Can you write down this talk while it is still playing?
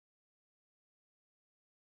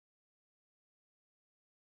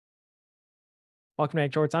Welcome to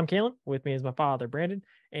Ag Shorts. I'm Kalen. With me is my father, Brandon.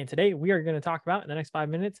 And today we are going to talk about, in the next 5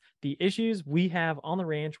 minutes, the issues we have on the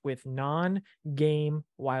ranch with non-game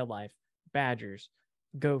wildlife, badgers,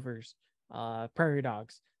 gophers, prairie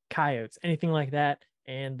dogs, coyotes, anything like that,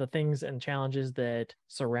 and the things and challenges that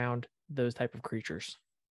surround those type of creatures.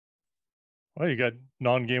 Well, you got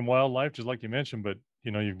non-game wildlife, just like you mentioned, but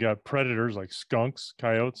you've got predators like skunks,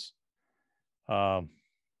 coyotes, um,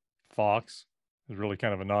 fox is really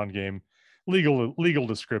kind of a non-game legal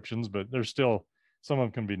descriptions, but there's still some of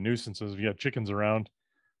them can be nuisances. If you got chickens around,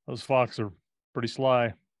 those fox are pretty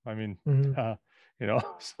sly. I mean, Mm-hmm.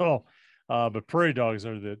 so but prairie dogs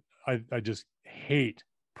are I just hate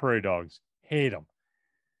prairie dogs, hate them,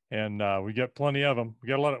 and we got plenty of them.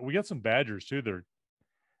 We got some badgers too.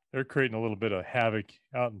 They're creating a little bit of havoc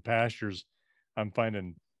out in pastures. I'm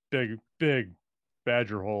finding big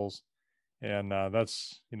badger holes, and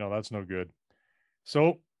that's no good.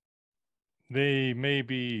 So they may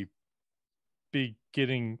be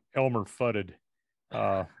getting Elmer fudded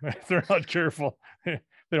if they're not careful. They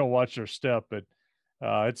don't watch their step, but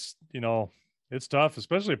it's tough,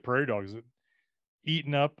 especially prairie dogs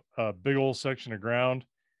eating up a big old section of ground.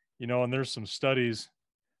 And there's some studies.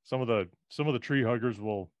 Some of the tree huggers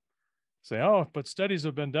will say, oh, but studies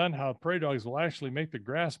have been done how prairie dogs will actually make the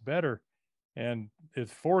grass better and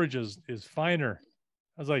its forage is finer.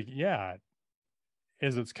 I was like, yeah,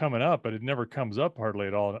 as it's coming up, but it never comes up hardly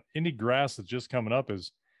at all. Any grass that's just coming up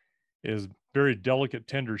is very delicate,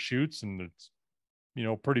 tender shoots, and it's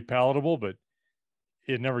pretty palatable, but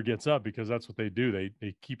it never gets up because that's what they do.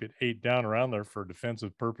 They keep it ate down around there for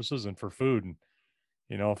defensive purposes and for food. And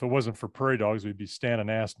if it wasn't for prairie dogs, we'd be standing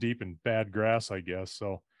ass deep in bad grass, I guess.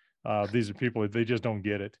 So these are people, they just don't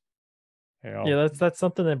get it. Yeah, that's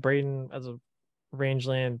something that Braden, as a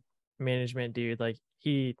rangeland management dude, like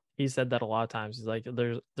he said that a lot of times. He's like,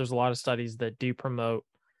 there's a lot of studies that do promote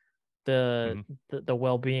the Mhm. the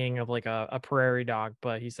well-being of like a prairie dog,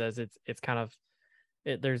 but he says it's kind of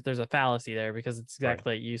there's a fallacy there because it's Right.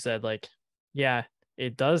 exactly like you said. Like, yeah,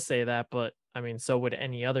 it does say that, but I mean, so would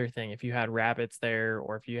any other thing. If you had rabbits there,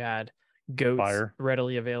 or if you had goats Fire.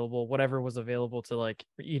 readily available, whatever was available to like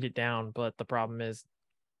eat it down. But the problem is,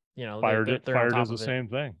 they're on Fire top does the of it. same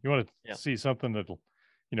thing. You want to Yeah. see something that'll,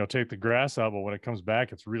 take the grass out, but when it comes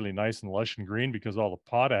back, it's really nice and lush and green because all the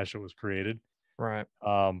potash that was created. Right.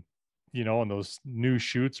 Um, and those new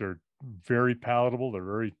shoots are very palatable. They're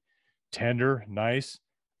very tender, nice,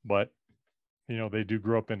 but they do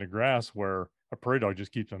grow up into grass where a prairie dog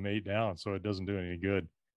just keeps them ate down, so it doesn't do any good.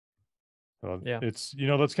 So Yeah. it's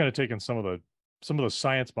that's kind of taking some of the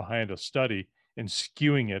science behind a study and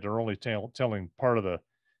skewing it, or only telling part of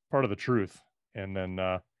the truth, and then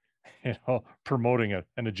promoting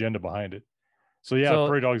an agenda behind it. So yeah, So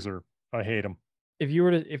prairie dogs are, I hate them. if you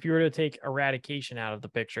were to take eradication out of the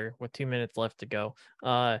picture with 2 minutes left to go,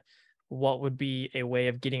 what would be a way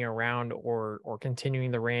of getting around or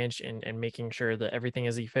continuing the ranch and making sure that everything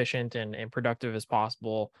is efficient and productive as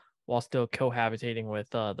possible while still cohabitating with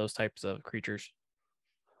those types of creatures?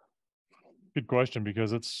 Good question,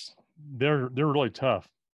 because they're really tough.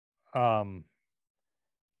 Um,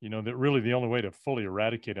 that really the only way to fully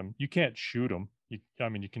eradicate them, you can't shoot them. I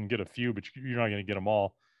mean, you can get a few, but you're not going to get them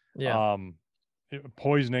all. Yeah. Um,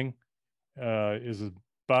 Poisoning is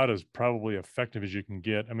about as probably effective as you can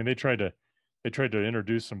get. I mean, they tried to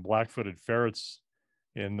introduce some black-footed ferrets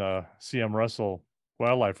in CM Russell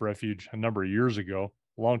Wildlife Refuge a number of years ago,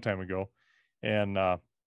 a long time ago, and of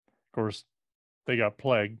course they got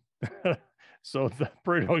plagued. So the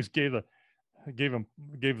prairie dogs gave them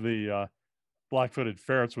gave the black-footed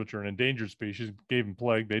ferrets, which are an endangered species, gave them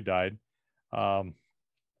plague. They died, um,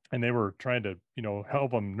 and they were trying to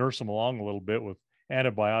help them, nurse them along a little bit with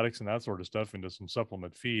antibiotics and that sort of stuff into some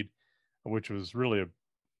supplement feed, which was really a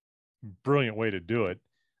brilliant way to do it,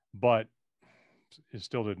 but it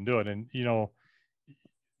still didn't do it. And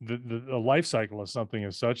the life cycle of something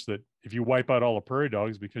is such that if you wipe out all the prairie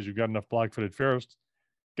dogs because you've got enough black-footed ferrets,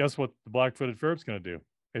 guess what the black-footed ferret's going to do?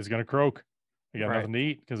 It's going to croak. They got Right. nothing to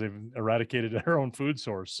eat because they've eradicated their own food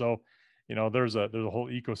source. So, there's a whole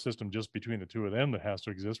ecosystem just between the two of them that has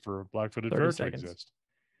to exist for a black-footed 30 ferret to seconds. exist.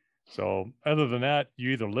 So, other than that,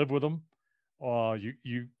 you either live with them, or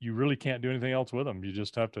you really can't do anything else with them. You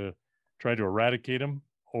just have to try to eradicate them,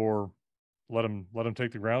 or let them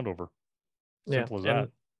take the ground over. Yeah. Simple as that.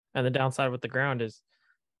 And the downside with the ground is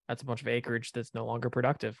that's a bunch of acreage that's no longer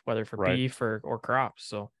productive, whether for Right. beef or crops.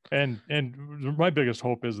 So And my biggest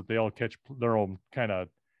hope is that they all catch their own kind of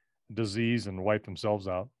disease and wipe themselves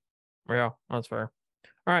out. yeah, that's fair.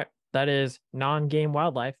 All right. That is non-game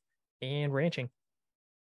wildlife and ranching.